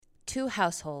two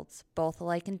households, both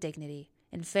alike in dignity,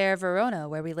 in fair Verona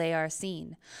where we lay our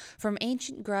scene, from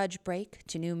ancient grudge break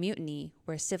to new mutiny,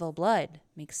 where civil blood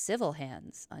makes civil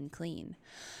hands unclean.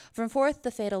 From forth the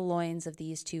fatal loins of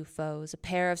these two foes, a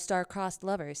pair of star-crossed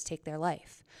lovers take their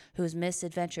life, whose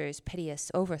misadventures piteous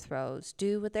overthrows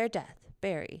do with their death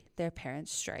bury their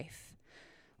parents' strife.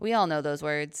 We all know those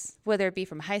words, whether it be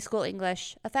from high school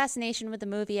English, a fascination with the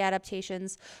movie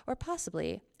adaptations, or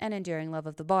possibly an enduring love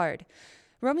of the bard.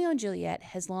 Romeo and Juliet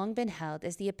has long been held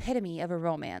as the epitome of a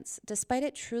romance, despite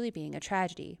it truly being a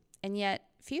tragedy. And yet,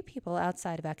 few people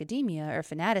outside of academia or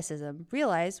fanaticism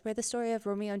realize where the story of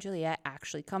Romeo and Juliet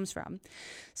actually comes from.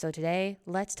 So today,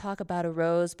 let's talk about a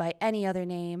rose by any other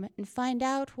name and find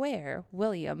out where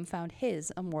William found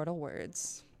his immortal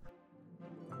words.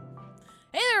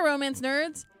 Hey there, romance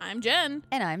nerds. I'm Jen.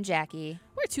 And I'm Jackie.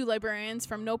 We're two librarians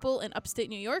from Noble in upstate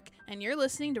New York, and you're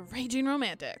listening to Raging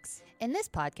Romantics. In this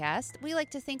podcast, we like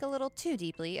to think a little too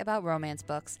deeply about romance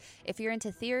books. If you're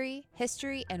into theory,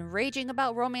 history, and raging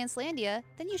about Romancelandia,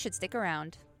 then you should stick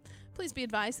around. Please be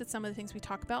advised that some of the things we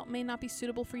talk about may not be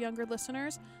suitable for younger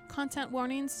listeners. Content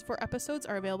warnings for episodes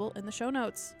are available in the show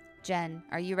notes. Jen,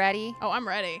 are you ready? Oh, I'm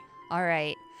ready. All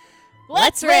right.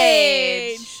 Let's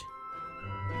rage!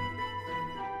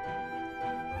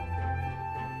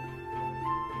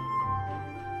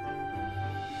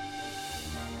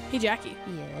 Hey, Jackie.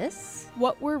 Yes?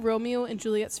 What were Romeo and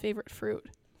Juliet's favorite fruit?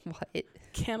 What?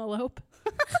 Cantaloupe.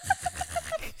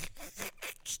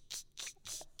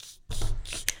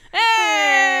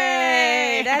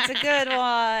 Hey! That's a good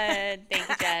one. Thank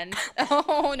you, Jen.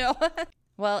 Oh, no.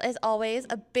 Well, as always,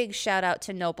 a big shout out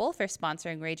to Noble for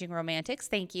sponsoring Raging Romantics.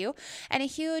 Thank you. And a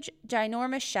huge,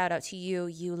 ginormous shout out to you,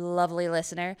 you lovely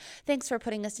listener. Thanks for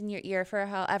putting us in your ear for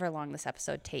however long this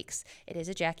episode takes. It is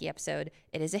a Jackie episode.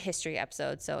 It is a history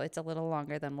episode, so it's a little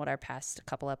longer than what our past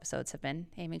couple episodes have been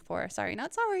aiming for. Sorry,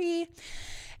 not sorry.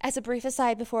 As a brief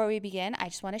aside before we begin, I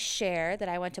just want to share that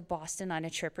I went to Boston on a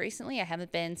trip recently. I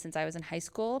haven't been since I was in high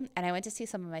school, and I went to see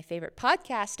some of my favorite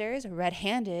podcasters,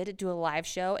 Red-Handed, do a live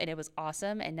show, and it was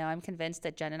awesome. And now I'm convinced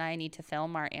that Jen and I need to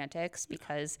film our antics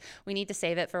because we need to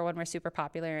save it for when we're super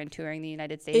popular and touring the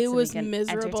United States. It and was we can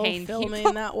miserable entertain filming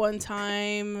people. that one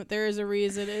time. There is a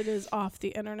reason it is off the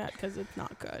internet because it's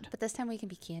not good. But this time we can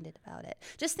be candid about it.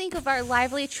 Just think of our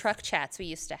lively truck chats we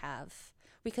used to have.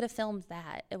 We could have filmed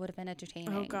that. It would have been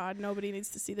entertaining. Oh, God. Nobody needs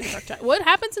to see the truck chat. What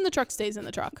happens in the truck stays in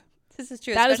the truck. This is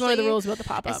true. That is one of the rules about the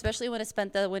pop-up. Especially when I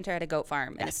spent the winter at a goat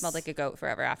farm and it smelled like a goat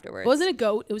forever afterwards. It wasn't a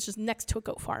goat. It was just next to a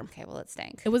goat farm. Okay, well, it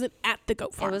stank. It wasn't at the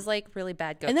goat farm. It was like really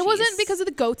bad goat And it cheese. wasn't because of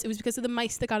the goats. It was because of the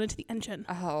mice that got into the engine.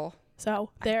 Oh. So,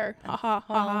 there. Ha ha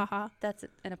ha ha ha. That's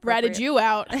inappropriate. Ratted you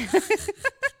out.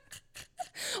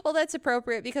 Well, that's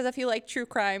appropriate because if you like true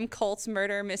crime, cults,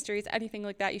 murder, mysteries, anything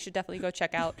like that, you should definitely go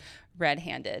check out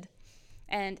Red-Handed.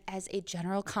 And as a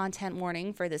general content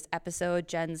warning for this episode,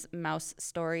 Jen's mouse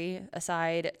story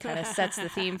aside kind of sets the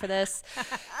theme for this.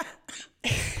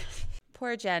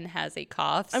 Poor Jen has a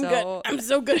cough. I'm good. I'm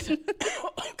so good.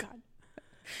 Oh, God.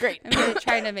 Great. I'm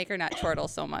trying to make her not chortle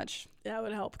so much. That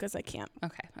would help because I can't.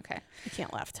 Okay. I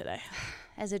can't laugh today.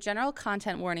 As a general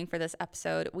content warning for this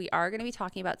episode, we are going to be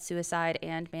talking about suicide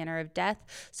and manner of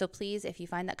death. So please, if you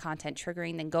find that content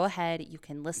triggering, then go ahead. You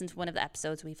can listen to one of the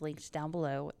episodes we've linked down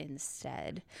below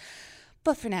instead.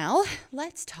 But for now,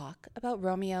 let's talk about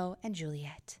Romeo and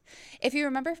Juliet. If you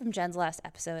remember from Jen's last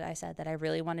episode, I said that I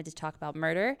really wanted to talk about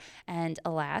murder. And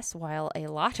alas, while a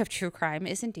lot of true crime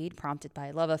is indeed prompted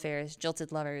by love affairs,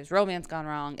 jilted lovers, romance gone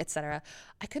wrong, etc.,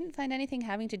 I couldn't find anything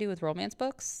having to do with romance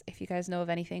books. If you guys know of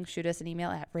anything, shoot us an email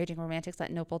at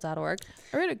ragingromantics@nopal.org.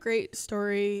 I read a great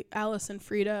story, Alice and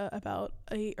Frida, about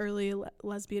a early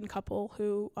lesbian couple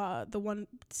who the one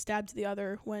stabbed the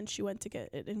other when she went to get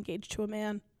engaged to a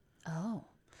man. Oh,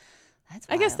 that's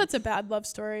wild. I guess wild. that's a bad love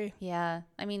story. Yeah.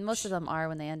 I mean, most of them are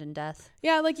when they end in death.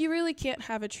 Yeah, like you really can't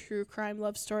have a true crime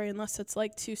love story unless it's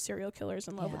like two serial killers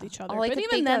in love with each other. But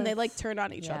even then, they like turn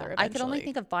on each other eventually. I could only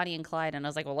think of Bonnie and Clyde, and I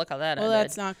was like, well, look how that ended. Well,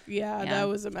 that's not, that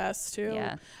was a mess too.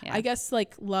 Yeah. I guess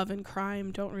like love and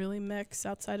crime don't really mix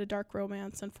outside of dark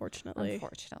romance, unfortunately.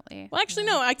 Well, actually,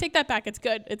 no, I take that back. It's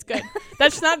good.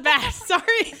 That's not bad.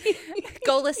 Sorry.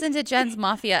 Go listen to Jen's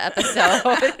Mafia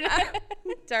episode.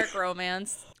 Dark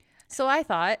romance. So I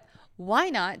thought, why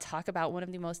not talk about one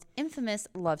of the most infamous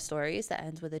love stories that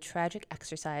ends with a tragic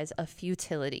exercise of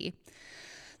futility?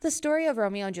 The story of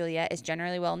Romeo and Juliet is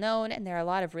generally well known, and there are a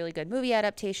lot of really good movie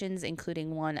adaptations,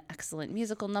 including one excellent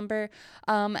musical number.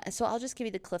 So I'll just give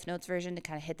you the Cliff Notes version to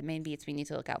kind of hit the main beats we need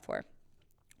to look out for.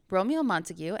 Romeo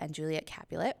Montague and Juliet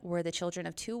Capulet were the children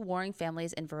of two warring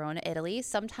families in Verona, Italy,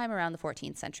 sometime around the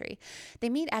 14th century. They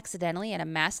meet accidentally at a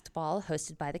masked ball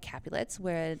hosted by the Capulets,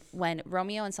 when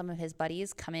Romeo and some of his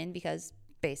buddies come in because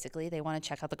basically they want to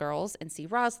check out the girls and see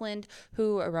Rosalind,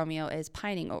 who Romeo is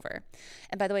pining over.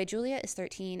 And by the way, Juliet is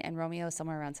 13 and Romeo is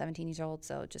somewhere around 17 years old,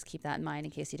 so just keep that in mind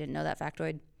in case you didn't know that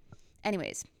factoid.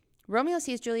 Anyways, Romeo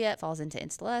sees Juliet, falls into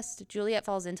lust. Juliet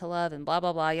falls into love, and blah,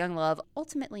 blah, blah, young love,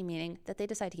 ultimately meaning that they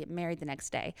decide to get married the next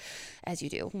day, as you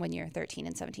do when you're 13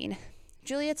 and 17.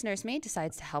 Juliet's nursemaid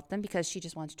decides to help them because she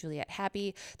just wants Juliet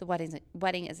happy. The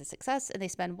wedding is a success, and they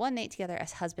spend one night together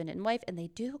as husband and wife, and they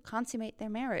do consummate their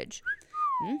marriage.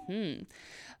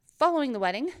 Following the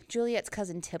wedding, Juliet's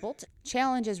cousin Tybalt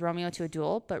challenges Romeo to a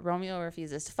duel, but Romeo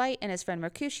refuses to fight, and his friend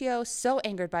Mercutio, so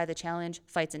angered by the challenge,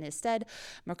 fights in his stead.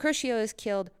 Mercutio is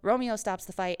killed, Romeo stops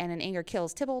the fight, and in anger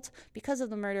kills Tybalt. Because of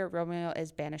the murder, Romeo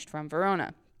is banished from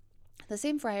Verona. The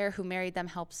same friar who married them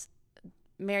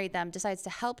decides to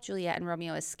help Juliet and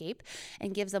Romeo escape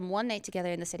and gives them one night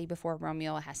together in the city before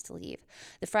Romeo has to leave.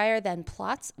 The friar then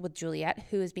plots with Juliet,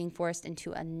 who is being forced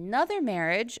into another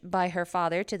marriage by her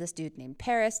father to this dude named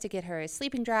Paris, to get her a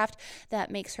sleeping draft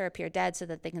that makes her appear dead so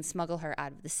that they can smuggle her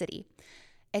out of the city.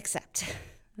 Except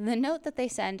the note that they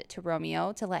send to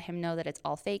Romeo to let him know that it's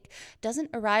all fake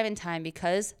doesn't arrive in time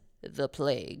because the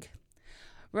plague.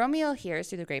 Romeo hears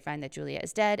through the grapevine that Juliet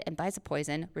is dead and buys a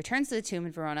poison, returns to the tomb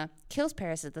in Verona, kills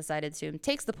Paris at the side of the tomb,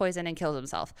 takes the poison, and kills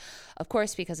himself. Of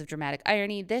course, because of dramatic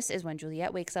irony, this is when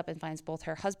Juliet wakes up and finds both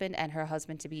her husband and her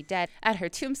husband to be dead at her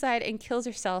tombside and kills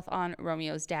herself on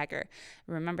Romeo's dagger.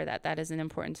 Remember that is an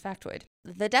important factoid.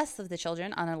 The deaths of the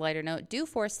children, on a lighter note, do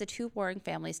force the two warring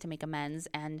families to make amends,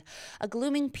 and a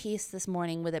glooming peace this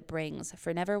morning with it brings,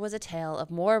 for never was a tale of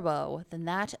more woe than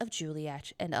that of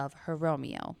Juliet and of her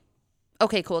Romeo.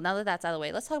 Okay, cool. Now that that's out of the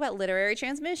way, let's talk about literary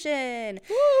transmission.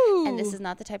 Woo! And this is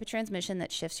not the type of transmission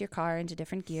that shifts your car into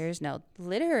different gears. No,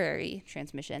 literary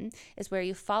transmission is where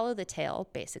you follow the tale,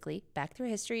 basically, back through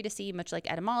history to see, much like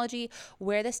etymology,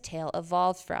 where this tale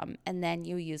evolved from. And then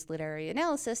you use literary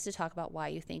analysis to talk about why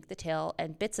you think the tale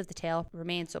and bits of the tale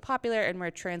remain so popular and were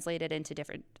translated into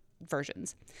different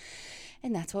versions.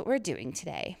 And that's what we're doing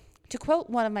today. To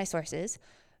quote one of my sources,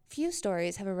 few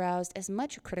stories have aroused as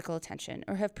much critical attention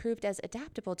or have proved as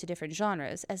adaptable to different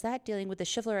genres as that dealing with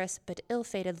the chivalrous but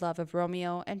ill-fated love of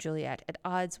Romeo and Juliet at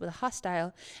odds with a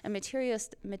hostile and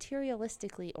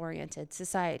materialistically oriented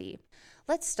society.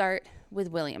 Let's start with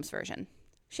William's version.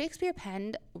 Shakespeare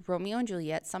penned Romeo and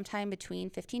Juliet sometime between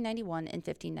 1591 and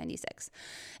 1596.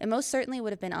 It most certainly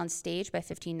would have been on stage by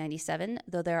 1597,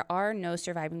 though there are no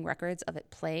surviving records of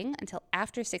it playing until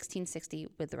after 1660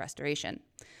 with the Restoration.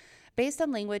 Based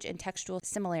on language and textual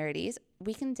similarities,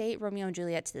 we can date Romeo and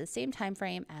Juliet to the same time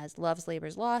frame as Love's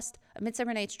Labour's Lost, A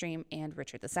Midsummer Night's Dream, and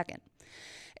Richard II.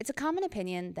 It's a common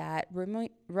opinion that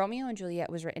Romeo and Juliet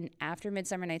was written after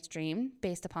Midsummer Night's Dream,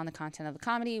 based upon the content of the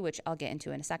comedy, which I'll get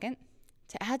into in a second.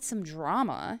 To add some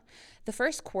drama, the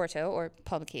first quarto, or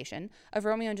publication, of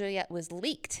Romeo and Juliet was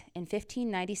leaked in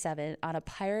 1597 on a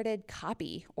pirated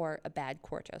copy, or a bad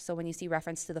quarto. So when you see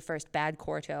reference to the first bad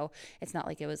quarto, it's not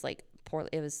like it was like poorly,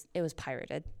 it was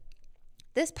pirated.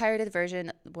 This pirated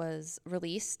version was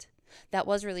released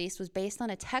was based on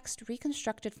a text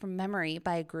reconstructed from memory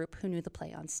by a group who knew the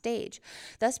play on stage,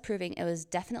 thus proving it was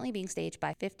definitely being staged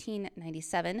by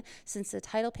 1597, since the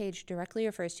title page directly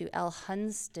refers to L.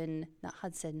 Hunsdon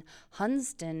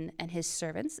and his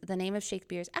servants, the name of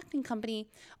Shakespeare's acting company,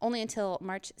 only until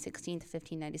March 16th,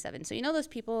 1597. So you know those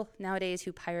people nowadays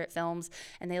who pirate films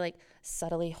and they like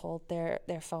subtly hold their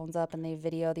phones up and they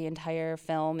video the entire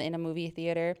film in a movie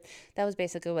theater? That was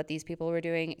basically what these people were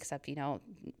doing, except,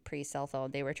 pre-cell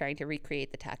phone, they were trying to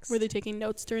recreate the text. Were they taking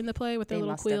notes during the play with their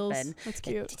little quills? That's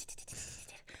cute.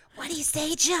 What do you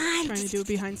say, John? Trying to do it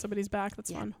behind somebody's back.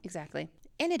 That's fun. Exactly.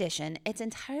 In addition, it's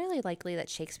entirely likely that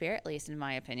Shakespeare, at least in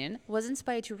my opinion, was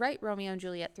inspired to write Romeo and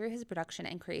Juliet through his production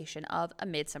and creation of A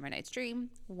Midsummer Night's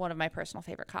Dream, one of my personal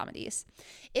favorite comedies.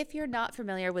 If you're not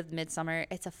familiar with Midsummer,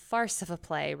 it's a farce of a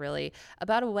play, really,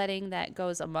 about a wedding that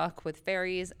goes amok with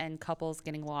fairies and couples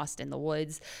getting lost in the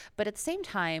woods. But at the same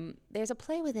time, there's a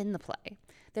play within the play.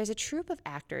 There's a troupe of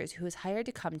actors who is hired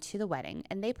to come to the wedding,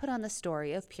 and they put on the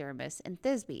story of Pyramus and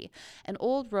Thisbe, an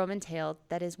old Roman tale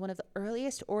that is one of the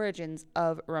earliest origins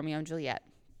of Romeo and Juliet,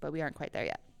 but we aren't quite there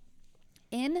yet.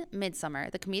 In Midsummer,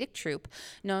 the comedic troupe,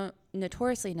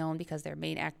 notoriously known because their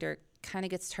main actor kind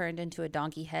of gets turned into a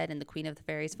donkey head and the Queen of the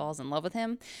Fairies falls in love with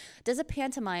him, does a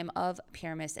pantomime of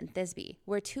Pyramus and Thisbe,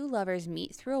 where two lovers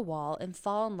meet through a wall and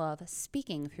fall in love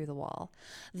speaking through the wall.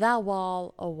 Thou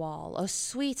wall, O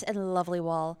sweet and lovely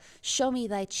wall, show me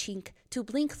thy chink to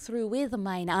blink through with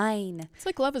mine eyne. It's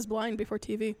like Love is Blind before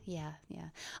TV. Yeah.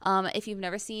 If you've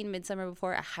never seen Midsummer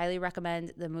before, I highly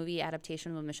recommend the movie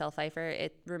adaptation with Michelle Pfeiffer.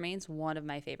 It remains one of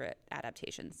my favorite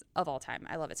adaptations of all time.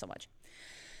 I love it so much.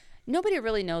 Nobody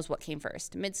really knows what came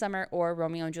first, Midsummer or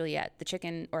Romeo and Juliet, the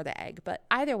chicken or the egg, but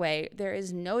either way, there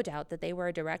is no doubt that they were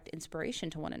a direct inspiration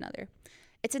to one another.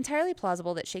 It's entirely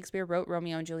plausible that Shakespeare wrote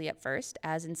Romeo and Juliet first,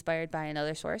 as inspired by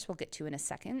another source we'll get to in a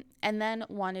second, and then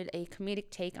wanted a comedic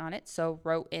take on it, so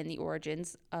wrote in the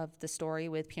origins of the story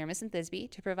with Pyramus and Thisbe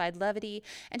to provide levity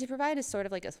and to provide a sort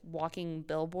of like a walking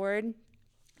billboard.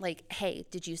 Like, hey,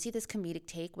 did you see this comedic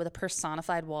take with a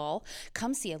personified wall?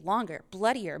 Come see a longer,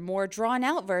 bloodier, more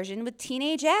drawn-out version with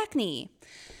teenage acne.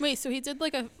 Wait, so he did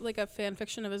like a fan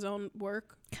fiction of his own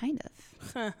work? Kind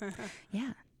of.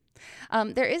 Yeah.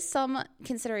 There is some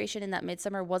consideration in that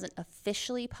Midsummer wasn't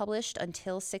officially published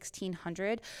until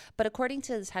 1600, but according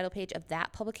to the title page of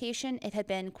that publication, it had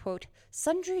been, quote,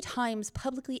 sundry times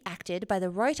publicly acted by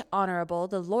the right honorable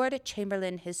the Lord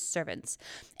Chamberlain his servants.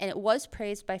 And it was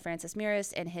praised by Francis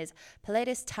Meres in his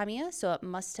Palladius Tamia, so it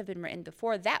must have been written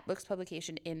before that book's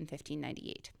publication in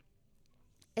 1598.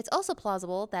 It's also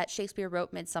plausible that Shakespeare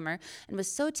wrote Midsummer and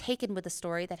was so taken with the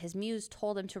story that his muse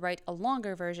told him to write a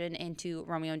longer version into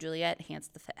Romeo and Juliet,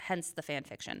 hence the fan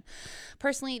fiction.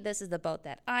 Personally, this is the boat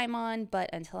that I'm on, but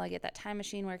until I get that time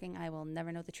machine working, I will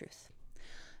never know the truth.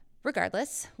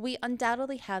 Regardless, we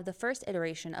undoubtedly have the first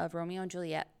iteration of Romeo and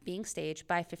Juliet being staged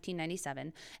by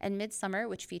 1597, and Midsummer,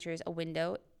 which features a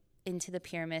window into the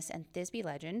Pyramus and Thisbe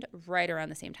legend, right around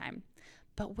the same time.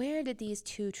 But where did these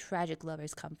two tragic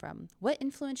lovers come from? What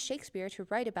influenced Shakespeare to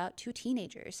write about two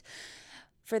teenagers?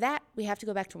 For that, we have to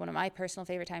go back to one of my personal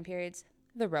favorite time periods,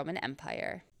 the Roman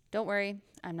Empire. Don't worry,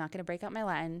 I'm not going to break out my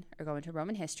Latin or go into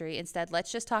Roman history. Instead,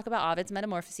 let's just talk about Ovid's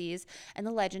Metamorphoses and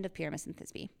the legend of Pyramus and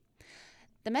Thisbe.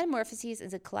 The Metamorphoses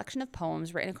is a collection of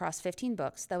poems written across 15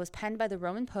 books that was penned by the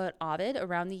Roman poet Ovid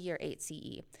around the year 8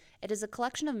 CE. It is a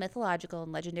collection of mythological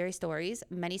and legendary stories,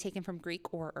 many taken from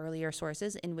Greek or earlier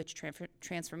sources, in which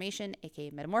transformation, aka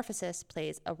metamorphosis,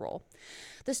 plays a role.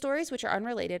 The stories, which are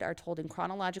unrelated, are told in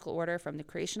chronological order from the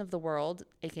creation of the world,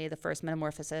 aka the first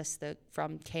metamorphosis,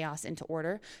 from chaos into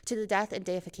order, to the death and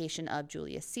deification of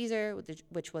Julius Caesar,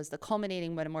 which was the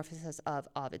culminating metamorphosis of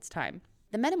Ovid's time.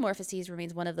 The Metamorphoses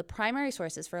remains one of the primary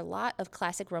sources for a lot of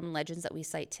classic Roman legends that we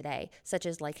cite today, such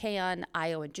as Lycaon,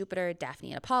 Io and Jupiter,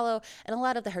 Daphne and Apollo, and a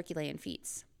lot of the Herculean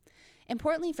feats.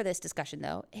 Importantly for this discussion,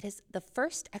 though, it is the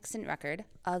first extant record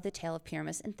of the tale of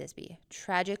Pyramus and Thisbe,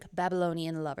 tragic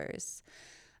Babylonian lovers.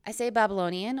 I say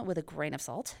Babylonian with a grain of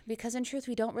salt, because in truth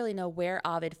we don't really know where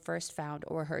Ovid first found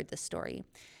or heard this story.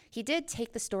 He did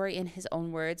take the story in his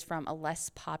own words from a less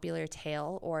popular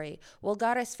tale, or a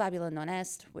vulgaris fabula non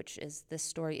est, which is this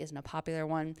story isn't a popular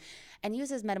one, and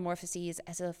uses metamorphoses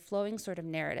as a flowing sort of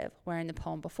narrative, where in the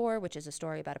poem before, which is a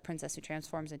story about a princess who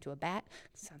transforms into a bat,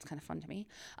 sounds kind of fun to me,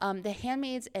 the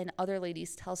handmaids and other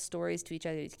ladies tell stories to each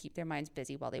other to keep their minds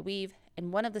busy while they weave,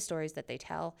 and one of the stories that they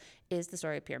tell is the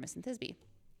story of Pyramus and Thisbe.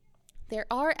 There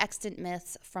are extant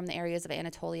myths from the areas of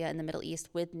Anatolia and the Middle East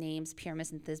with names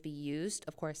Pyramus and Thisbe used.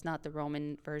 Of course, not the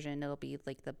Roman version. It'll be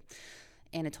like the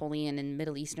Anatolian and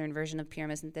Middle Eastern version of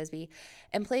Pyramus and Thisbe.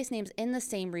 And place names in the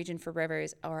same region for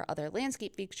rivers or other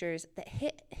landscape features that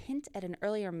hint at an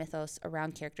earlier mythos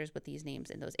around characters with these names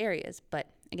in those areas. But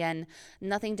again,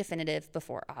 nothing definitive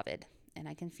before Ovid. And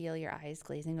I can feel your eyes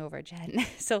glazing over, Jen.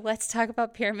 So let's talk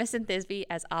about Pyramus and Thisbe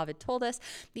as Ovid told us,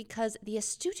 because the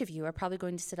astute of you are probably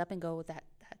going to sit up and go, that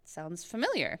sounds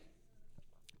familiar.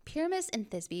 Pyramus and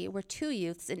Thisbe were two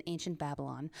youths in ancient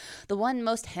Babylon, the one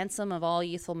most handsome of all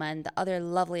youthful men, the other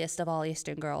loveliest of all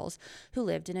Eastern girls, who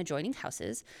lived in adjoining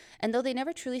houses, and though they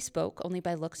never truly spoke, only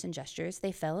by looks and gestures,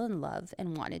 they fell in love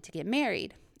and wanted to get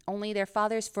married. Only their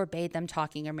fathers forbade them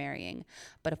talking or marrying.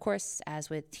 But of course, as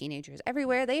with teenagers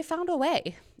everywhere, they found a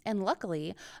way. And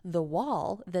luckily, the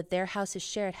wall that their houses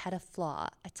shared had a flaw,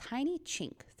 a tiny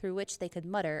chink through which they could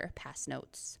mutter or pass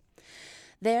notes.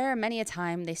 There, many a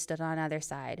time, they stood on either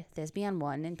side, Thisbe on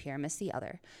one and Pyramus the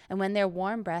other. And when their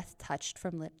warm breath touched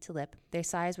from lip to lip, their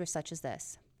sighs were such as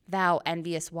this. Thou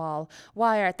envious wall,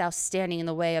 why art thou standing in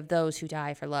the way of those who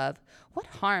die for love? What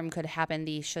harm could happen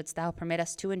thee shouldst thou permit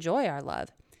us to enjoy our love?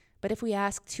 But if we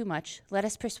ask too much, let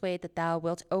us persuade that thou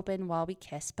wilt open while we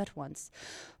kiss but once.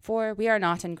 For we are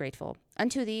not ungrateful.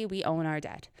 Unto thee we own our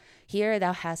debt. Here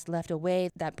thou hast left a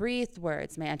way that breathed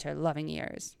words may enter loving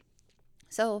ears.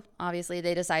 So, obviously,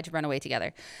 they decide to run away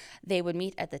together. They would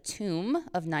meet at the tomb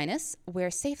of Ninus, where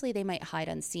safely they might hide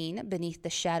unseen beneath the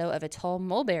shadow of a tall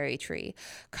mulberry tree,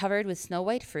 covered with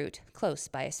snow-white fruit, close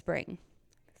by a spring.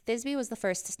 Thisbe was the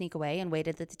first to sneak away and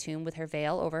waited at the tomb with her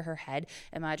veil over her head.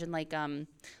 Imagine like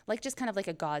just kind of like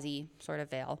a gauzy sort of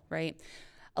veil, right?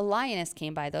 A lioness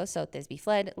came by, though, so Thisbe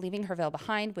fled, leaving her veil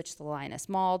behind, which the lioness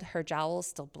mauled, her jowls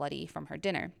still bloody from her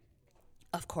dinner.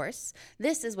 Of course,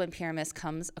 this is when Pyramus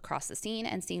comes across the scene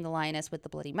and, seeing the lioness with the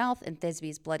bloody mouth and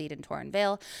Thisbe's bloodied and torn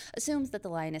veil, assumes that the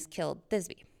lioness killed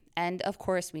Thisbe. And of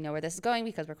course, we know where this is going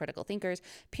because we're critical thinkers.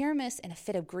 Pyramus, in a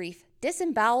fit of grief,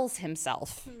 disembowels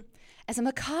himself. As a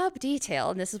macabre detail,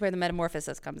 and this is where the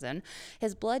metamorphosis comes in,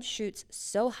 his blood shoots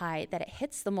so high that it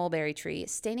hits the mulberry tree,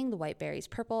 staining the white berries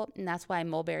purple, and that's why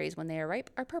mulberries, when they are ripe,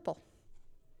 are purple.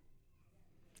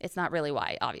 It's not really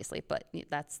why, obviously, but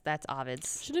that's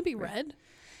Ovid's. Shouldn't it be red?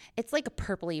 It's like a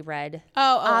purpley red.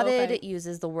 Ovid okay.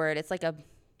 Uses the word.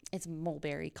 It's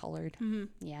mulberry colored. Mm-hmm.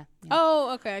 Yeah.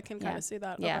 Oh, okay. I can kind of see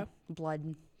that. Yeah. Okay.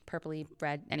 Blood, purpley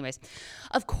red. Anyways,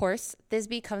 of course,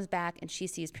 Thisbe comes back and she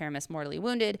sees Pyramus mortally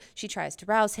wounded. She tries to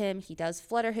rouse him. He does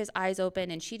flutter his eyes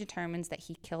open, and she determines that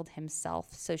he killed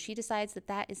himself. So she decides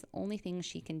that is the only thing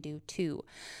she can do too.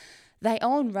 Thy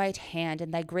own right hand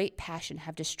and thy great passion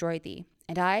have destroyed thee.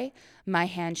 And my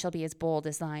hand shall be as bold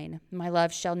as thine. My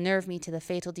love shall nerve me to the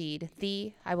fatal deed.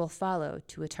 Thee I will follow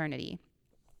to eternity.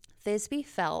 Thisbe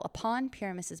fell upon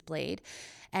Pyramus's blade,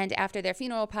 and after their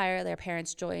funeral pyre, their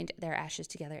parents joined their ashes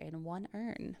together in one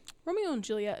urn. Romeo and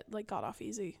Juliet got off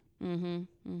easy. That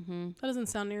doesn't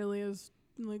sound nearly as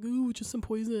just some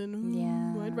poison. Ooh,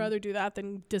 yeah. I'd rather do that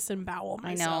than disembowel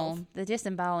myself. I know, the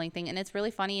disemboweling thing. And it's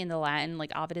really funny in the Latin,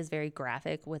 Ovid is very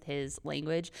graphic with his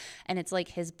language. And it's like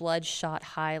his blood shot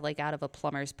high, out of a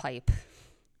plumber's pipe.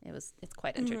 It's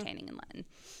quite entertaining in Latin.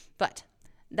 But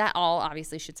that all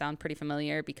obviously should sound pretty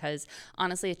familiar because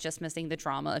honestly, it's just missing the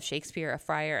drama of Shakespeare, a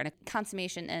friar, and a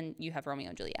consummation, and you have Romeo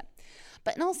and Juliet.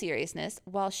 But in all seriousness,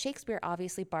 while Shakespeare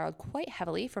obviously borrowed quite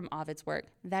heavily from Ovid's work,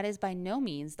 that is by no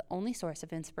means the only source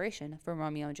of inspiration for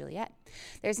Romeo and Juliet.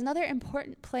 There's another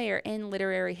important player in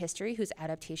literary history whose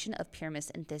adaptation of Pyramus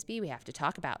and Thisbe we have to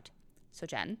talk about. So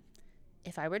Jen,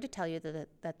 if I were to tell you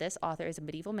that this author is a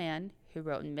medieval man who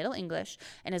wrote in Middle English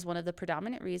and is one of the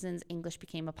predominant reasons English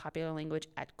became a popular language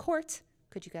at court,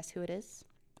 could you guess who it is?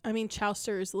 I mean,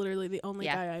 Chaucer is literally the only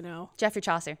guy I know. Geoffrey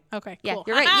Chaucer. Okay, yeah, cool.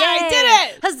 You're right. Yay! I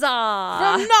did it!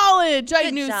 Huzzah! From knowledge, I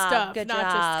Good knew job, stuff. good Not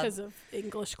job. just because of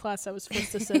English class I was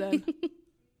forced to sit in.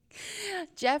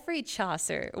 Geoffrey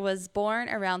Chaucer was born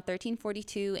around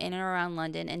 1342 in and around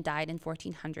London and died in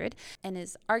 1400, and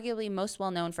is arguably most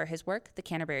well known for his work, The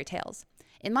Canterbury Tales.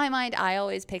 In my mind, I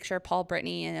always picture Paul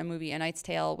Brittany in a movie, A Knight's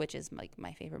Tale, which is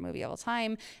my favorite movie of all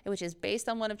time, which is based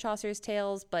on one of Chaucer's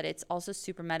tales, but it's also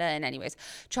super meta. And anyways,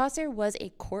 Chaucer was a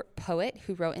court poet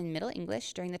who wrote in Middle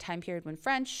English during the time period when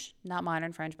French, not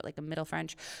modern French, but a Middle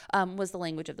French, was the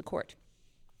language of the court.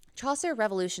 Chaucer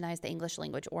revolutionized the English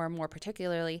language, or more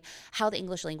particularly, how the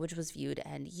English language was viewed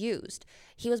and used.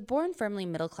 He was born firmly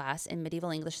middle class in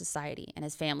medieval English society, and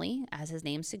his family, as his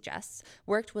name suggests,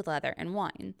 worked with leather and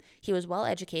wine. He was well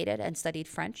educated and studied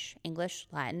French, English,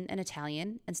 Latin, and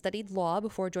Italian, and studied law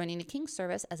before joining the king's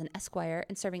service as an esquire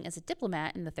and serving as a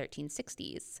diplomat in the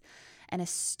 1360s. An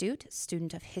astute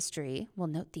student of history will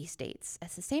note these dates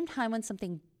at the same time when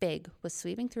something big was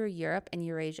sweeping through Europe and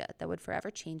Eurasia that would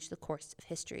forever change the course of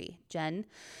history. Jen,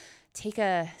 take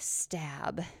a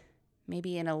stab,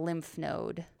 maybe in a lymph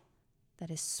node that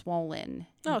is swollen.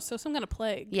 Oh, so some kind of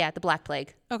plague. Yeah, the Black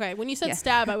Plague. Okay, when you said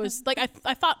stab, I was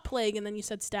I thought plague, and then you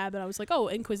said stab, and I was like, oh,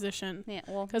 Inquisition. Yeah,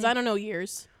 well, because I don't know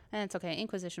years. And it's okay.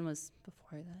 Inquisition was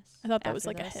before this. I thought that was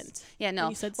a hint. Yeah, no.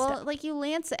 When you said well, you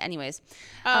lance it. Anyways.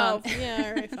 Oh, yeah,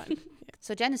 all right, fine. Yeah.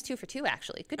 So Jen is 2 for 2,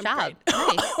 actually. Good I'm job.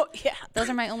 Nice. Oh, yeah. Those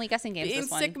are my only guessing games Being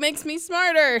this one. sick makes me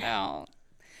smarter. Oh.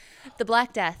 The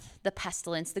Black Death, the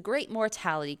pestilence, the great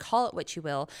mortality, call it what you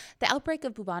will. The outbreak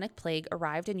of bubonic plague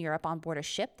arrived in Europe on board a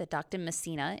ship that docked in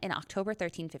Messina in October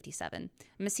 1357.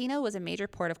 Messina was a major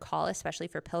port of call, especially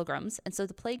for pilgrims, and so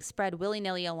the plague spread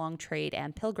willy-nilly along trade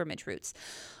and pilgrimage routes.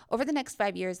 Over the next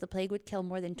 5 years, the plague would kill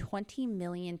more than 20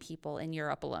 million people in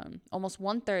Europe alone, almost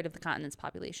 1/3 of the continent's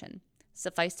population.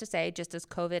 Suffice to say, just as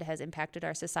COVID has impacted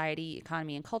our society,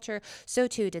 economy, and culture, so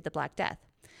too did the Black Death.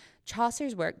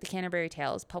 Chaucer's work, The Canterbury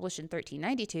Tales, published in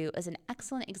 1392, is an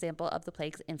excellent example of the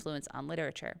plague's influence on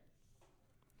literature.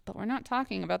 But we're not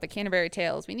talking about The Canterbury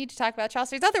Tales. We need to talk about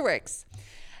Chaucer's other works.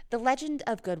 The Legend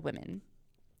of Good Women.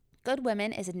 Good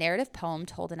Women is a narrative poem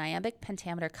told in iambic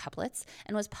pentameter couplets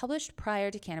and was published prior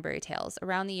to Canterbury Tales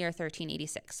around the year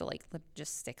 1386, so like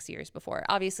just 6 years before.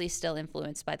 Obviously still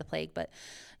influenced by the plague, but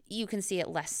you can see it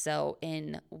less so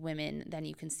in Women than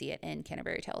you can see it in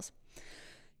Canterbury Tales.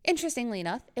 Interestingly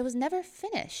enough, it was never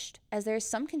finished, as there is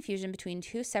some confusion between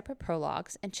two separate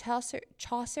prologues, and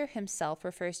Chaucer himself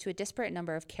refers to a disparate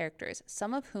number of characters,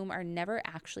 some of whom are never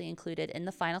actually included in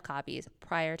the final copies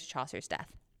prior to Chaucer's death.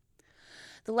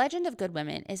 The legend of Good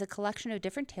Women is a collection of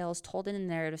different tales told in a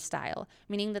narrative style,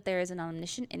 meaning that there is an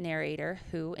omniscient narrator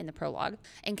who, in the prologue,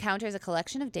 encounters a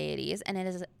collection of deities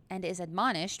and is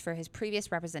admonished for his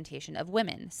previous representation of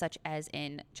women, such as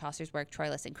in Chaucer's work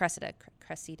Troilus and Cressida,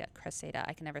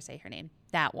 I can never say her name,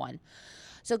 that one.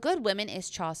 So Good Women is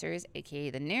Chaucer's,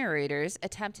 aka the narrator's,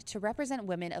 attempt to represent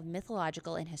women of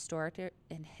mythological and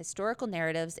historical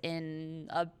narratives in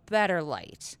a better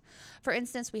light. For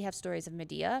instance, we have stories of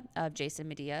Medea, of Jason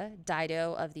Medea,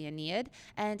 Dido of the Aeneid,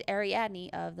 and Ariadne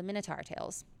of the Minotaur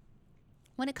tales.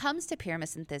 When it comes to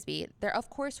Pyramus and Thisbe, there of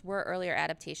course were earlier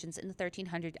adaptations in the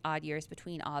 1300-odd years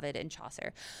between Ovid and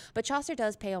Chaucer, but Chaucer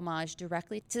does pay homage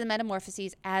directly to the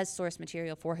Metamorphoses as source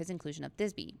material for his inclusion of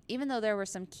Thisbe, even though there were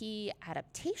some key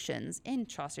adaptations in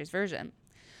Chaucer's version.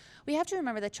 We have to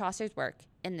remember that Chaucer's work,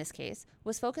 in this case,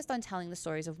 was focused on telling the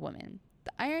stories of women.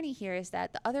 The irony here is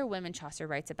that the other women Chaucer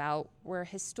writes about were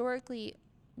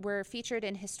featured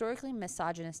in historically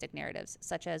misogynistic narratives,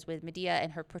 such as with Medea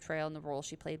and her portrayal in the role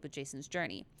she played with Jason's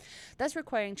journey, thus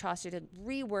requiring Chaucer to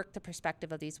rework the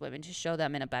perspective of these women to show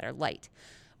them in a better light.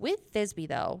 With Thisbe,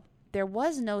 though, there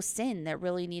was no sin that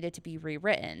really needed to be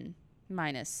rewritten,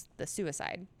 minus the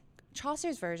suicide.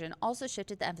 Chaucer's version also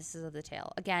shifted the emphasis of the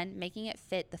tale, again making it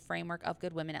fit the framework of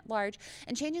Good Women at large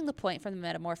and changing the point from the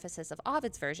metamorphosis of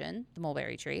Ovid's version, the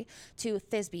mulberry tree, to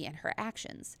Thisbe and her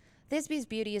actions. Thisbe's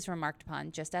beauty is remarked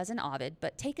upon, just as in Ovid,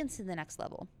 but taken to the next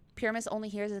level. Pyramus only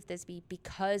hears of Thisbe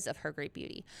because of her great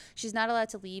beauty. She's not allowed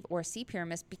to leave or see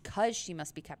Pyramus because she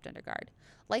must be kept under guard.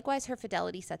 Likewise, her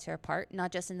fidelity sets her apart,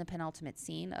 not just in the penultimate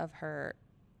scene of her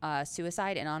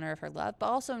suicide in honor of her love, but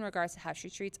also in regards to how she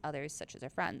treats others, such as her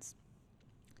friends.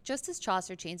 Just as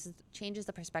Chaucer changes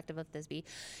the perspective of Thisbe,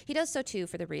 he does so too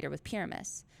for the reader with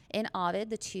Pyramus. In Ovid,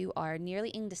 the two are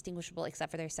nearly indistinguishable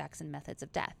except for their sex and methods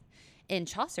of death. In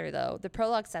Chaucer, though, the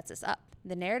prologue sets us up,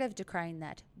 the narrative decrying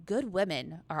that good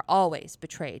women are always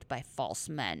betrayed by false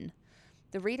men.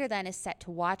 The reader then is set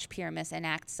to watch Pyramus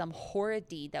enact some horrid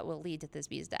deed that will lead to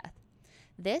Thisbe's death.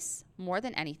 This, more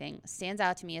than anything, stands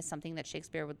out to me as something that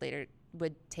Shakespeare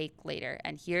would take later,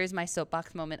 and here's my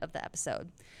soapbox moment of the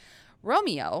episode.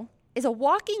 Romeo is a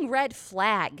walking red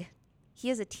flag. He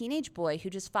is a teenage boy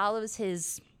who just follows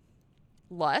his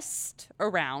lust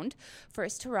around,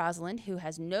 first to Rosalind, who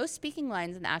has no speaking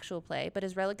lines in the actual play, but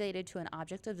is relegated to an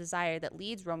object of desire that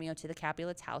leads Romeo to the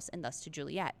Capulets' house and thus to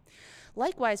Juliet.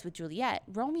 Likewise with Juliet,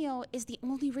 Romeo is the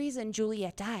only reason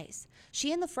Juliet dies.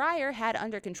 She and the friar had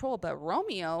under control, but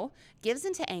Romeo gives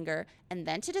into anger and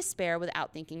then to despair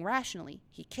without thinking rationally.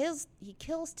 He kills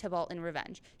Tybalt in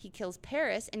revenge. He kills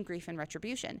Paris in grief and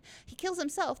retribution. He kills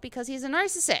himself because he's a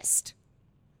narcissist.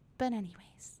 But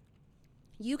anyways,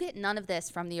 you get none of this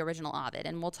from the original Ovid,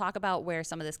 and we'll talk about where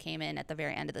some of this came in at the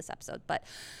very end of this episode. But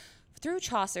through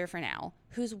Chaucer, for now,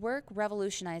 whose work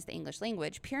revolutionized the English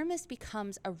language, Pyramus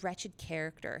becomes a wretched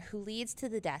character who leads to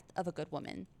the death of a good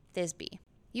woman, Thisbe.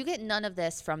 You get none of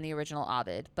this from the original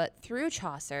Ovid, but through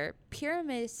Chaucer,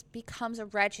 Pyramus becomes a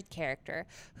wretched character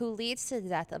who leads to the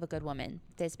death of a good woman,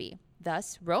 Thisbe.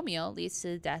 Thus, Romeo leads to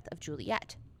the death of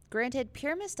Juliet. Granted,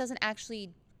 Pyramus doesn't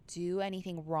actually do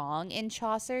anything wrong in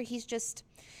Chaucer. He's just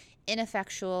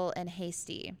ineffectual and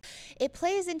hasty. It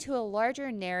plays into a larger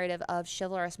narrative of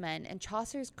chivalrous men and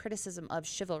Chaucer's criticism of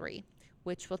chivalry,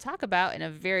 which we'll talk about in a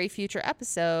very future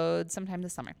episode sometime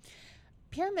this summer.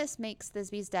 Pyramus makes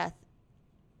Thisbe's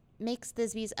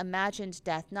imagined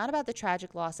death not about the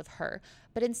tragic loss of her,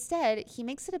 but instead he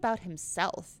makes it about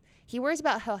himself. He worries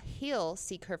about how he'll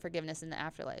seek her forgiveness in the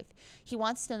afterlife. He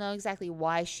wants to know exactly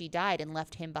why she died and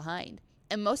left him behind.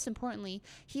 And most importantly,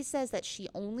 he says that she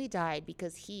only died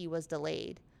because he was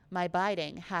delayed. My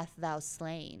biding hath thou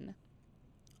slain.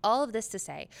 All of this to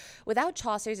say, without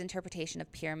Chaucer's interpretation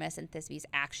of Pyramus and Thisbe's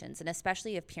actions, and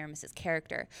especially of Pyramus's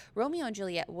character, Romeo and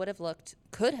Juliet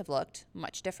could have looked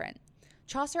much different.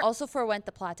 Chaucer also forewent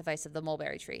the plot device of the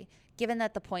mulberry tree. Given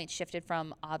that the point shifted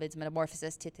from Ovid's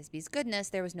metamorphosis to Thisbe's goodness,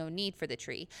 there was no need for the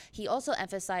tree. He also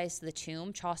emphasized the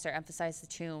tomb. Chaucer emphasized the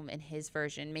tomb in his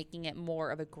version, making it more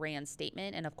of a grand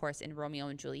statement. And of course, in Romeo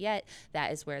and Juliet,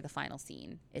 that is where the final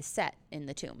scene is set, in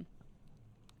the tomb.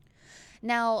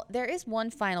 Now, there is one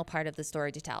final part of the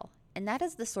story to tell. and that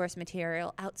is the source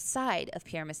material outside of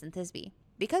Pyramus and Thisbe.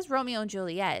 Because Romeo and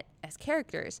Juliet, as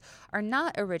characters, are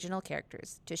not original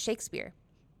characters to Shakespeare.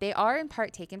 They are in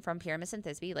part taken from Pyramus and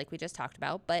Thisbe, like we just talked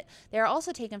about, but they are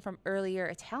also taken from earlier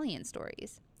Italian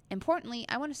stories. Importantly,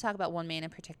 I want to talk about one man in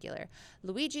particular,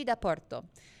 Luigi da Porto,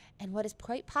 and what is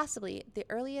quite possibly the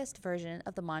earliest version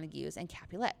of the Montagues and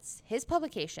Capulets. His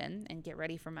publication, and get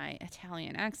ready for my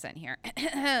Italian accent here,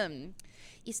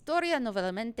 Storia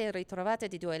novelmente ritrovata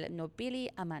di due nobili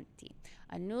amanti,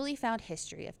 a newly found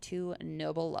history of two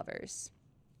noble lovers.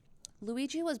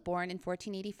 Luigi was born in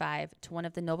 1485 to one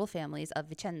of the noble families of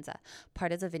Vicenza,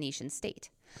 part of the Venetian state.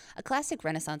 A classic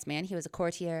Renaissance man, he was a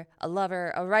courtier, a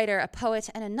lover, a writer, a poet,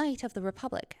 and a knight of the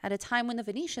Republic, at a time when the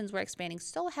Venetians were expanding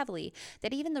so heavily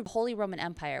that even the Holy Roman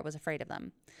Empire was afraid of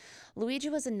them. Luigi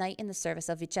was a knight in the service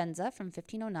of Vicenza from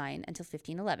 1509 until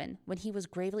 1511, when he was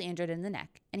gravely injured in the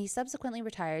neck, and he subsequently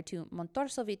retired to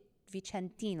Montorso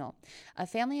Vicentino, a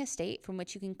family estate from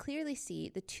which you can clearly see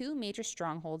the two major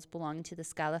strongholds belonging to the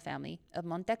Scala family of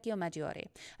Montecchio Maggiore.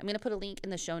 I'm going to put a link in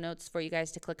the show notes for you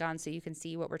guys to click on so you can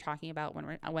see what we're talking about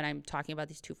when I'm talking about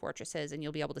these two fortresses, and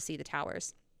you'll be able to see the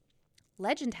towers.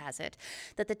 Legend has it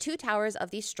that the two towers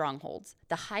of these strongholds,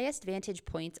 the highest vantage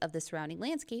points of the surrounding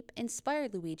landscape,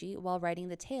 inspired Luigi while writing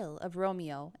the tale of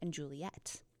Romeo and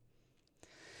Juliet.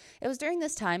 It was during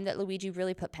this time that Luigi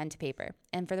really put pen to paper,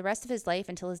 and for the rest of his life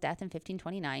until his death in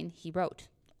 1529, he wrote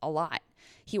a lot.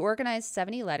 He organized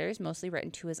 70 letters, mostly written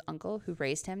to his uncle who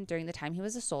raised him during the time he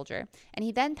was a soldier, and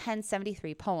he then penned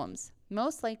 73 poems.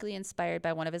 Most likely inspired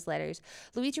by one of his letters,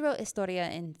 Luigi wrote Storia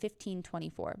in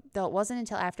 1524, though it wasn't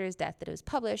until after his death that it was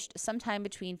published, sometime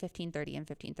between 1530 and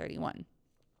 1531.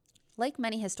 Like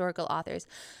many historical authors,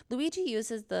 Luigi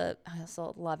uses I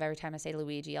also love every time I say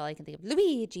Luigi, all I can think of,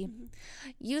 Luigi,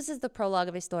 uses the prologue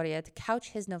of Storia to couch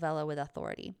his novella with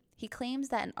authority. He claims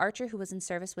that an archer who was in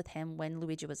service with him when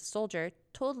Luigi was a soldier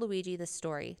told Luigi this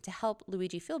story to help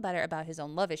Luigi feel better about his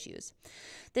own love issues.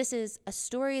 This is a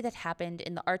story that happened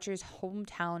in the archer's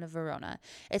hometown of Verona.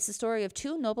 It's the story of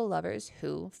two noble lovers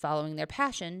who, following their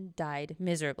passion, died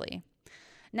miserably.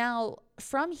 Now,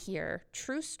 from here,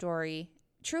 true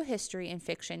history and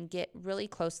fiction get really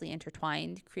closely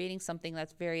intertwined, creating something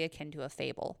that's very akin to a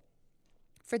fable.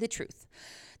 For the truth,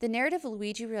 the narrative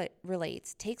Luigi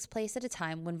relates takes place at a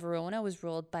time when Verona was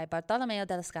ruled by Bartolomeo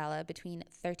della Scala between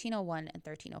 1301 and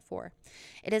 1304.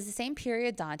 It is the same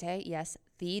period Dante, yes,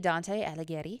 the Dante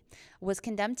Alighieri, was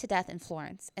condemned to death in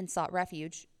Florence and sought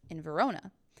refuge in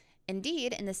Verona.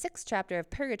 Indeed, in the 6th chapter of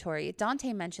Purgatory,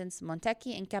 Dante mentions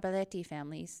Montecchi and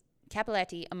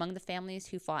Cappelletti among the families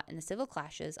who fought in the civil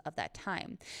clashes of that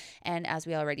time. And as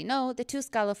we already know, the two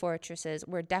Scala fortresses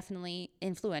were definitely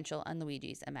influential on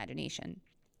Luigi's imagination.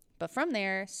 But from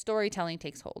there, storytelling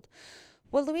takes hold.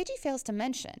 What Luigi fails to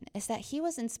mention is that he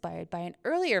was inspired by an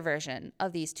earlier version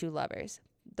of these two lovers,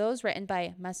 those written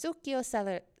by Masuccio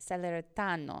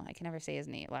Salernitano. I can never say his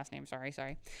last name,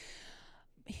 sorry.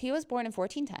 He was born in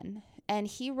 1410, and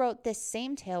he wrote this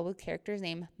same tale with characters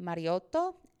named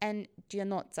Mariotto and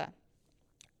Giannozza.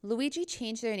 Luigi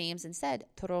changed their names instead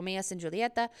to Romeo and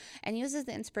Julieta and uses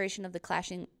the inspiration of the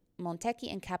clashing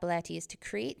Montecchi and Cappellettis to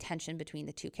create tension between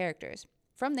the two characters.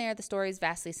 From there, the story is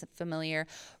vastly familiar.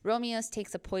 Romeo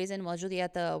takes a poison while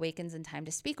Julieta awakens in time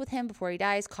to speak with him before he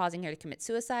dies, causing her to commit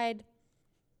suicide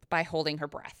by holding her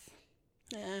breath.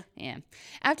 Yeah.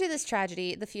 After this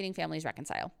tragedy, the feuding families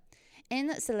reconcile. In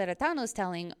Salernitano's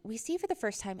telling, we see for the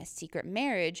first time a secret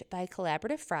marriage by a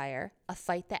collaborative friar, a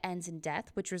fight that ends in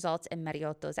death, which results in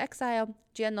Mariotto's exile,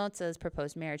 Giannozza's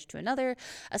proposed marriage to another,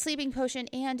 a sleeping potion,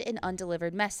 and an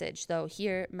undelivered message, though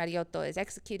here Mariotto is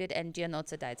executed and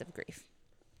Giannozza dies of grief.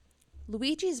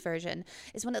 Luigi's version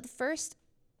is one of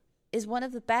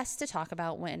the best to talk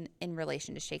about when in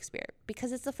relation to Shakespeare,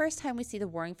 because it's the first time we see the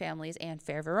warring families and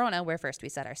fair Verona, where first we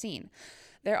set our scene.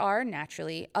 There are,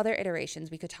 naturally, other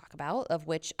iterations we could talk about, of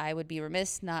which I would be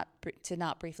remiss not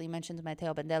briefly mention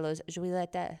Matteo Bandello's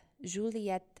Giulietta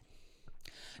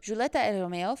e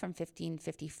Romeo from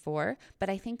 1554, but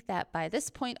I think that by this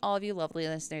point, all of you lovely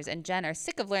listeners and Jen are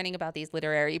sick of learning about these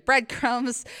literary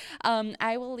breadcrumbs.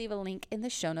 I will leave a link in the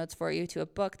show notes for you to a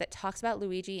book that talks about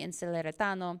Luigi and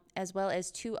Salernitano, as well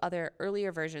as two other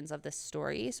earlier versions of this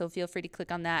story. So feel free to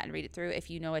click on that and read it through. If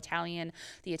you know Italian,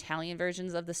 the Italian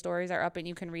versions of the stories are up and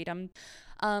you can read them.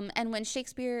 And when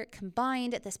Shakespeare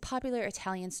combined this popular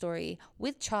Italian story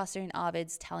with Chaucer and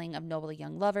Ovid's telling of noble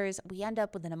young lovers, we end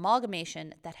up with an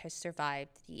amalgamation that has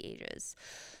survived the ages.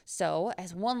 So,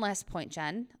 as one last point,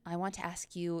 Jen, I want to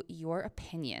ask you your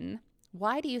opinion.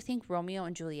 Why do you think Romeo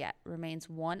and Juliet remains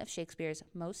one of Shakespeare's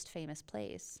most famous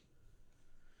plays?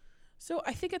 So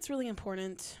I think it's really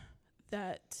important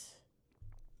that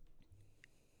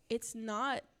it's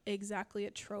not exactly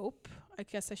a trope. I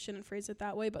guess I shouldn't phrase it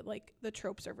that way, but like the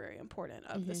tropes are very important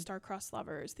of the star-crossed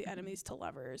lovers, the enemies to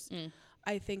lovers.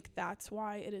 I think that's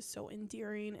why it is so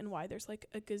endearing and why there's like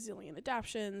a gazillion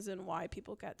adaptions and why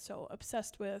people get so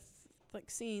obsessed with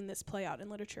like seeing this play out in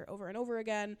literature over and over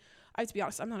again. I have to be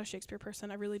honest, I'm not a Shakespeare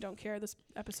person. I really don't care. This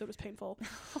episode was painful.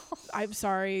 I'm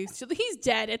sorry. So he's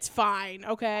dead. It's fine.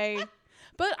 Okay.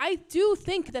 But I do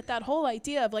think that whole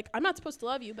idea of like, I'm not supposed to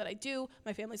love you, but I do.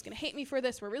 My family's going to hate me for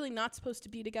this. We're really not supposed to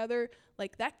be together.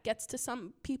 Like that gets to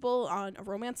some people on a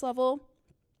romance level.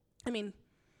 I mean,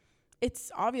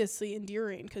 it's obviously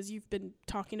endearing because you've been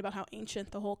talking about how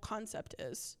ancient the whole concept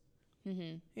is.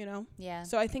 You know? Yeah.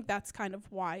 So I think that's kind of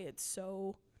why it's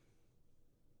so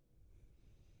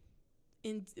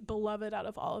beloved out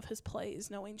of all of his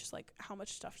plays, knowing just like how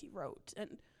much stuff he wrote.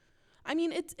 And I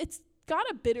mean, it's got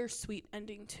a bittersweet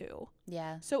ending too.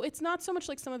 Yeah. So it's not so much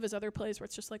like some of his other plays where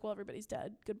it's just like, well, everybody's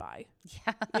dead. Goodbye.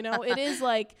 Yeah. You know, it is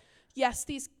like, yes,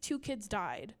 these two kids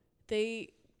died. They,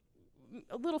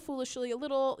 a little foolishly, a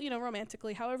little, you know,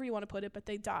 romantically, however you want to put it, but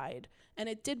they died. And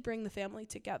it did bring the family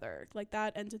together. Like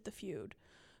that ended the feud.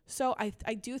 So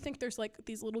I do think there's like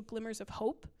these little glimmers of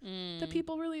hope that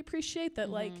people really appreciate, that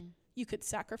like you could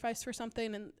sacrifice for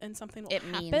something and something will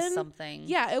happen. It means something.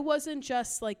 Yeah, it wasn't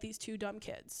just like these two dumb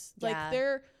kids. Yeah. Like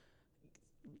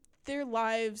their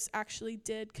lives actually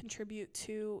did contribute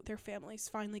to their families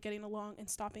finally getting along and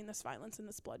stopping this violence and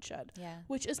this bloodshed. Yeah.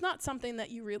 Which is not something that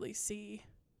you really see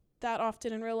that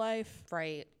often in real life.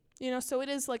 Right. You know, so it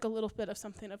is like a little bit of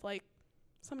something of like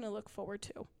something to look forward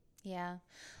to. Yeah.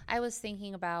 I was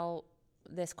thinking about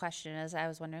this question as I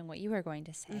was wondering what you were going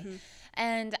to say.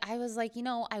 And I was like, you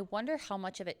know, I wonder how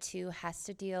much of it too has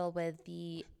to deal with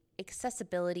the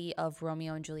accessibility of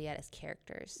Romeo and Juliet as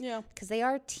characters. Yeah. Because they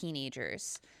are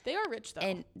teenagers. They are rich though.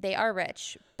 And they are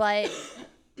rich. But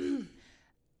I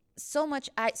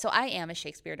am a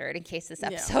Shakespeare nerd in case this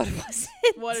episode wasn't.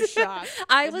 What a shock.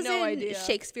 I was no in idea.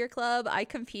 Shakespeare Club. I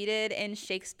competed in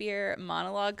Shakespeare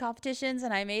monologue competitions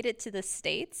and I made it to the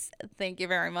States. Thank you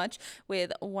very much.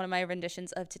 With one of my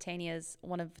renditions of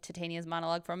one of Titania's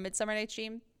monologue from Midsummer Night's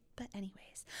Dream. But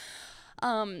anyways,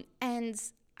 and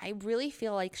I really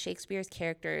feel like Shakespeare's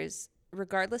characters,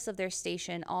 regardless of their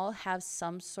station, all have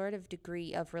some sort of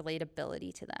degree of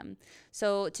relatability to them.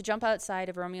 So to jump outside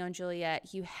of Romeo and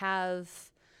Juliet, you have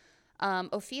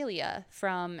Ophelia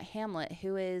from Hamlet,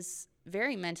 who is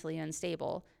very mentally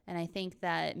unstable. And I think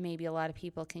that maybe a lot of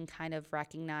people can kind of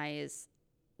recognize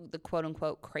the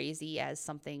quote-unquote crazy as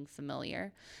something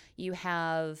familiar. You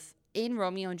have, in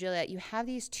Romeo and Juliet, you have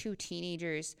these two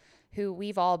teenagers who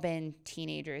we've all been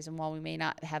teenagers, and while we may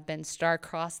not have been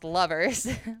star-crossed lovers,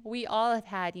 we all have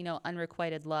had, you know,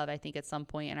 unrequited love, I think, at some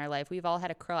point in our life. We've all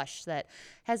had a crush that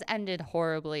has ended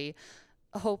horribly.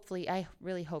 Hopefully, I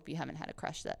really hope you haven't had a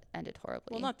crush that ended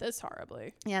horribly. Well, not this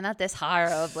horribly. Yeah, not this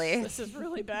horribly. This is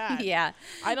really bad. Yeah.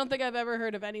 I don't think I've ever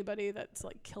heard of anybody that's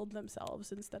like killed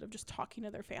themselves instead of just talking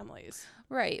to their families.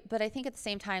 Right. But I think at the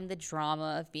same time, the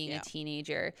drama of being a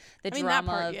teenager, the drama that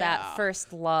part, of that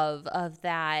first love, of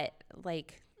that,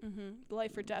 like,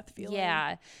 life or death feeling.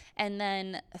 Yeah. And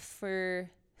then for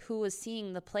who was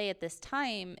seeing the play at this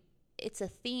time, it's a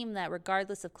theme that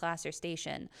regardless of class or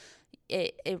station,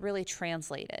 it really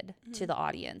translated to the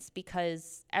audience,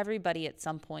 because everybody at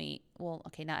some point, well,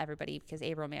 okay, not everybody, because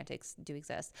aromantics do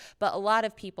exist, but a lot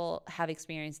of people have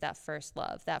experienced that first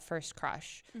love, that first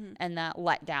crush, and that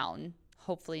letdown.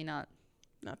 Hopefully not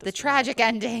the tragic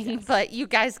ending, but you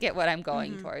guys get what I'm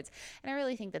going towards. And I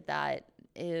really think that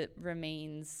it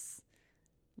remains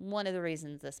one of the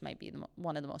reasons this might be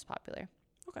one of the most popular.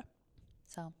 Okay.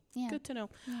 So, yeah. Good to know.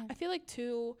 Yeah. I feel like,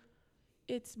 too,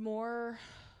 it's not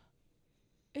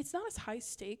as high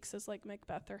stakes as, like,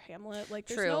 Macbeth or Hamlet. Like,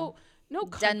 there's True. no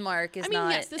Denmark is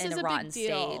not yes, this in is a rotten big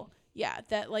deal. state. Yeah,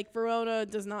 that, like, Verona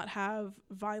does not have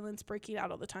violence breaking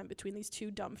out all the time between these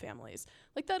two dumb families.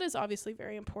 Like, that is obviously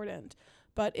very important.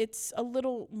 But it's a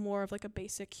little more of, like, a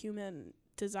basic human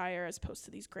desire as opposed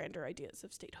to these grander ideas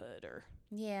of statehood or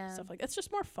stuff like that. It's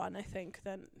just more fun, I think,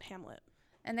 than Hamlet.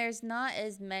 And there's not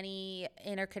as many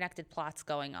interconnected plots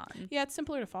going on. Yeah, it's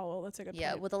simpler to follow. That's a good point.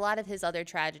 Yeah, with a lot of his other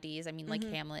tragedies, I mean, like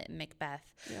Hamlet and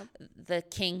Macbeth, the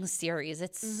King series,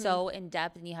 it's so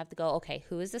in-depth, and you have to go, okay,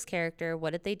 who is this character?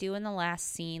 What did they do in the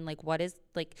last scene? Like, what is,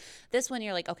 like, this one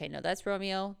you're like, okay, no, that's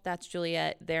Romeo, that's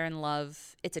Juliet, they're in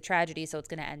love. It's a tragedy, so it's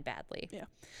going to end badly. Yeah.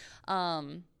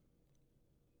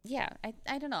 Yeah,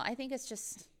 I don't know. I think it's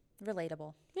just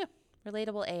relatable. Yeah.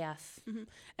 Relatable AF. And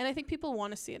I think people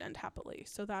want to see it end happily.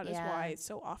 So that is why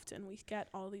so often we get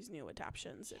all these new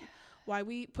adaptions, and why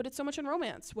we put it so much in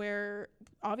romance, where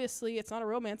obviously it's not a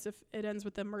romance if it ends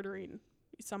with them murdering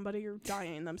somebody or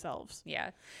dying themselves.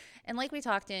 Yeah. And like we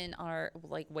talked in our,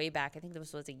 like, way back, I think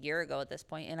this was a year ago at this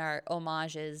point, in our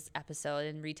homages episode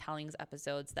and retellings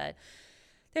episodes, that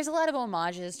there's a lot of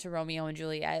homages to Romeo and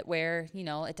Juliet where, you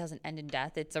know, it doesn't end in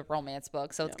death. It's a romance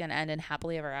book, so it's going to end in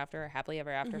happily ever after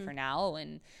for now.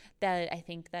 And that, I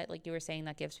think that, like you were saying,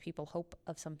 that gives people hope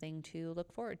of something to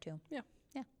look forward to. Yeah.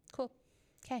 Yeah. Cool.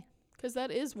 Okay. Because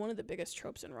that is one of the biggest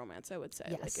tropes in romance, I would say.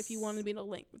 Yes. Like, if you wanted me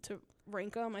to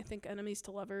rank them, I think enemies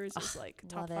to lovers is like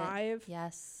top 5.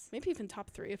 Yes. Maybe even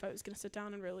top 3 if I was going to sit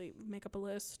down and really make up a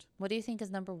list. What do you think is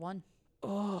number 1?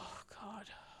 Oh, God.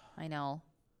 I know.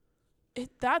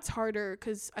 That's harder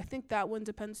because I think that one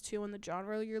depends, too, on the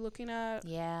genre you're looking at.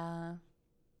 Yeah.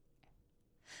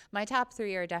 My top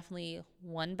 3 are definitely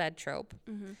one bed trope,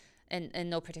 in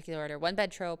no particular order. One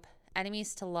bed trope,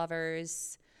 enemies to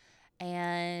lovers,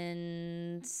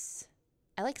 and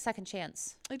I like second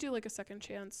chance. I do like a second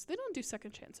chance. They don't do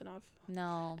second chance enough.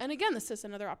 No. And again, this is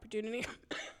another opportunity.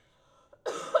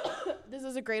 This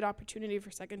is a great opportunity for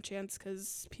second chance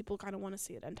because people kind of want to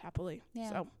see it end happily. Yeah.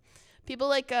 So people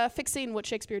like fixing what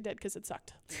Shakespeare did because it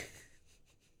sucked.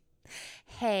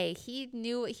 Hey, he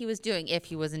knew what he was doing if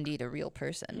he was indeed a real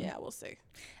person. Yeah, we'll see.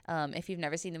 If you've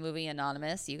never seen the movie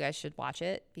Anonymous, you guys should watch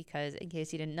it because, in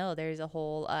case you didn't know, there's a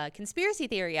whole conspiracy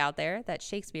theory out there that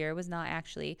Shakespeare was not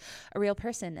actually a real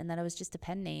person and that it was just a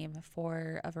pen name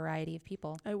for a variety of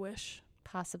people. I wish.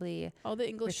 Possibly all the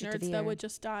English Richard nerds DeVere. that would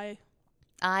just die.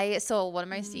 So one of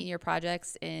my senior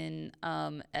projects in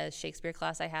a Shakespeare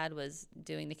class I had was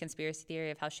doing the conspiracy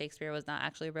theory of how Shakespeare was not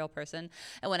actually a real person.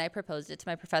 And when I proposed it to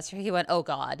my professor, he went, "Oh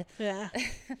God." Yeah.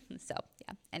 So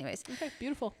yeah. Anyways. Okay.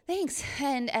 Beautiful. Thanks.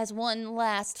 And as one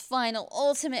last, final,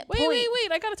 ultimate point.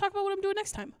 Wait! I gotta talk about what I'm doing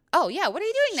next time. Oh yeah. What are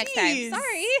you doing next time?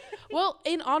 Sorry. Well,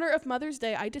 in honor of Mother's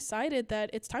Day, I decided that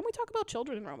it's time we talk about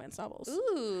children in romance novels.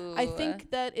 Ooh. I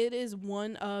think that it is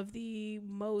one of the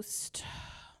most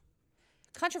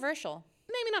controversial.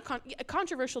 Maybe not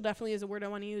controversial, definitely is a word I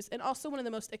want to use, and also one of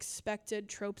the most expected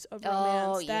tropes of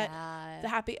romance that the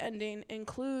happy ending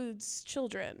includes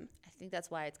children. I think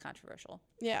that's why it's controversial.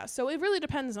 Yeah, so it really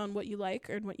depends on what you like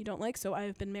or what you don't like. So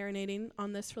I've been marinating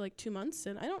on this for like 2 months,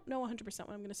 and I don't know 100%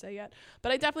 what I'm going to say yet,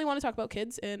 but I definitely want to talk about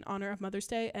kids in honor of Mother's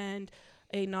Day and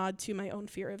a nod to my own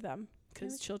fear of them,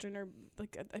 because children are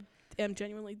like, I am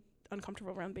genuinely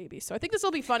uncomfortable around babies. So I think this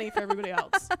will be funny for everybody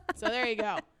else. So there you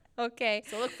go. Okay.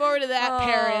 So look forward to that,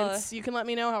 parents. You can let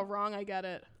me know how wrong I get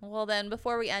it. Well, then,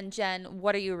 before we end, Jen,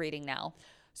 what are you reading now?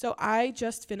 So I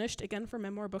just finished, again for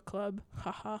Memoir Book Club,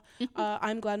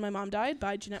 I'm Glad My Mom Died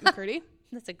by Jeanette McCurdy.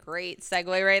 That's a great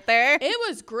segue right there. It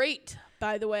was great,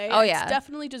 by the way. Oh, yeah. It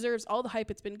definitely deserves all the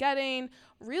hype it's been getting.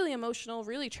 Really emotional,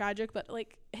 really tragic, but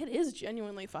like it is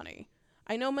genuinely funny.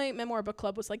 I know my Memoir Book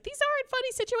Club was like, these aren't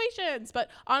funny situations, but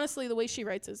honestly, the way she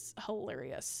writes is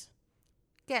hilarious.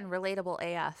 Again, relatable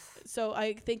AF. So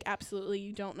I think absolutely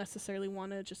you don't necessarily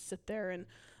want to just sit there and,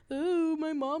 oh,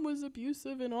 my mom was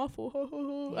abusive and awful.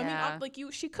 Yeah. I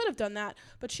mean, she could have done that,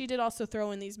 but she did also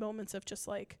throw in these moments of just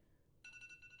like,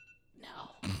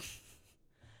 no.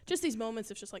 Just these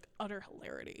moments of just like utter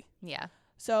hilarity. Yeah.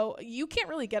 So you can't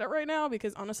really get it right now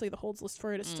because honestly the holds list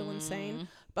for it is still insane,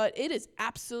 but it is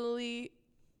absolutely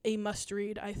a must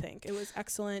read. I think it was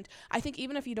excellent. I think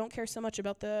even if you don't care so much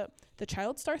about the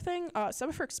child star thing, some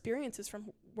of her experiences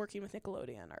from working with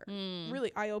Nickelodeon are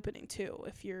really eye-opening too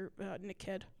if you're a Nick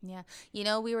kid. Yeah. You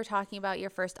know, we were talking about your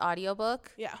first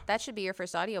audiobook. Yeah. That should be your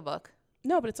first audiobook.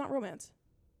 No, but it's not romance.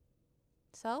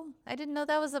 So I didn't know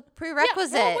that was a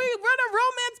prerequisite. Yeah, well, we run a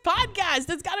romance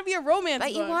podcast. It's got to be a romance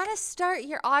book. But you want to start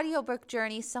your audiobook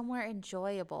journey somewhere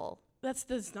enjoyable. That's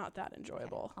not that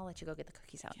enjoyable. Okay, I'll let you go get the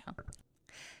cookies out now.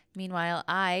 Meanwhile,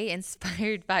 I,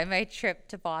 inspired by my trip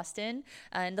to Boston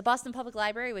and the Boston Public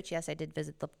Library, which, yes, I did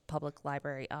visit the public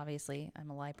library. Obviously, I'm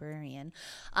a librarian.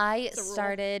 I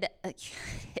started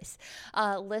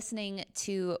listening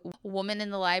to Woman in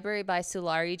the Library by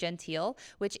Sulari Gentile,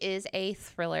 which is a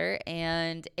thriller.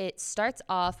 And it starts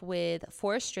off with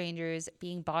 4 strangers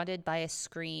being bonded by a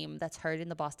scream that's heard in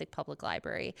the Boston Public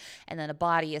Library. And then a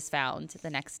body is found the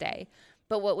next day.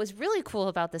 But what was really cool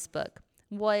about this book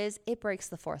was it breaks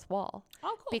the fourth wall.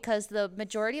 Oh, cool. Because the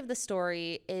majority of the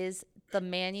story is the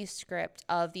manuscript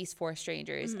of these 4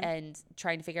 strangers and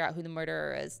trying to figure out who the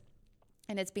murderer is.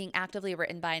 And it's being actively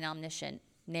written by an omniscient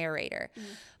narrator.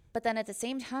 But then at the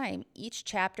same time, each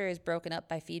chapter is broken up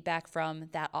by feedback from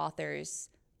that author's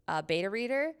beta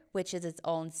reader, which is its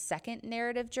own second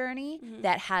narrative journey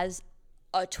that has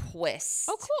a twist.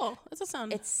 Oh, cool. That's a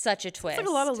sound. It's such a twist. It's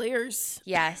like a lot of layers.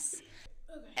 Yes.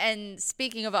 And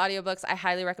speaking of audiobooks, I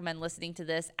highly recommend listening to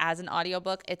this as an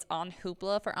audiobook. It's on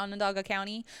Hoopla for Onondaga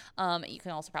County. You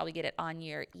can also probably get it on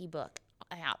your ebook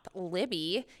app,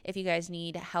 Libby. If you guys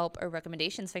need help or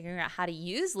recommendations figuring out how to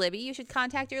use Libby, you should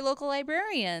contact your local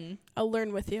librarian. I'll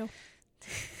learn with you.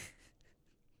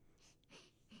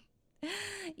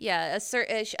 Yeah,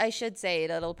 I should say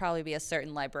it'll probably be a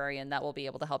certain librarian that will be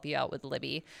able to help you out with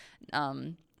Libby.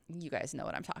 You guys know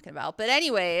what I'm talking about. But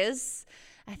anyways,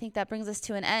 I think that brings us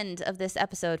to an end of this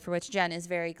episode, for which Jen is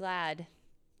very glad.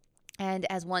 And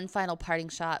as one final parting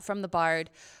shot from the bard,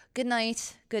 good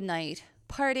night, good night.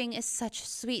 Parting is such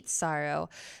sweet sorrow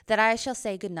that I shall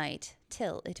say good night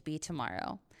till it be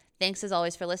tomorrow. Thanks as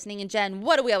always for listening. And Jen,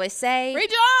 what do we always say?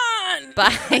 Rage on!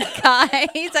 Bye,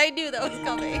 guys. I knew that was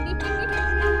coming.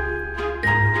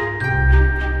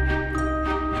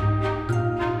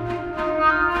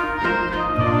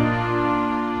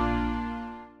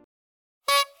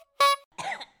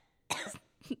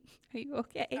 Are you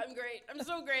okay? I'm great. I'm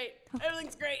so great.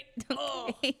 Everything's great. Oh.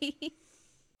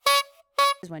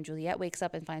 Is when Juliet wakes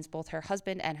up and finds both her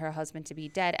husband and her husband to be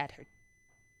dead at her.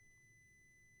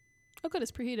 Oh, good.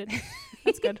 It's preheated.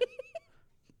 That's good.